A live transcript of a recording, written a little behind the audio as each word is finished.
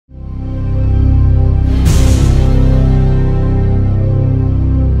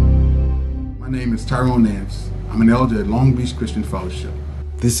Tyrone Nance. I'm an elder at Long Beach Christian Fellowship.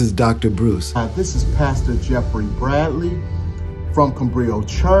 This is Dr. Bruce. This is Pastor Jeffrey Bradley from Cabrillo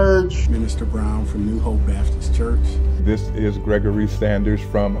Church. Minister Brown from New Hope Baptist Church. This is Gregory Sanders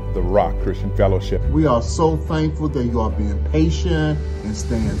from the Rock Christian Fellowship. We are so thankful that you are being patient and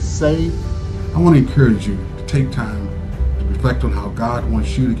staying safe. I want to encourage you to take time to reflect on how God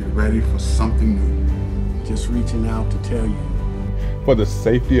wants you to get ready for something new. Just reaching out to tell you. For the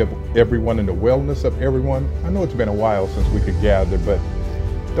safety of everyone and the wellness of everyone, I know it's been a while since we could gather, but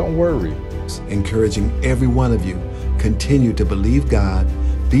don't worry. Encouraging every one of you, continue to believe God,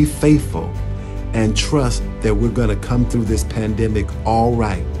 be faithful, and trust that we're going to come through this pandemic all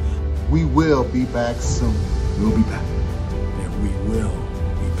right. We will be back soon. We'll be back. That we will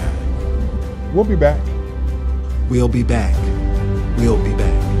be back. We'll be back. We'll be back. We'll be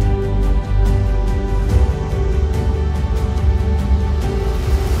back.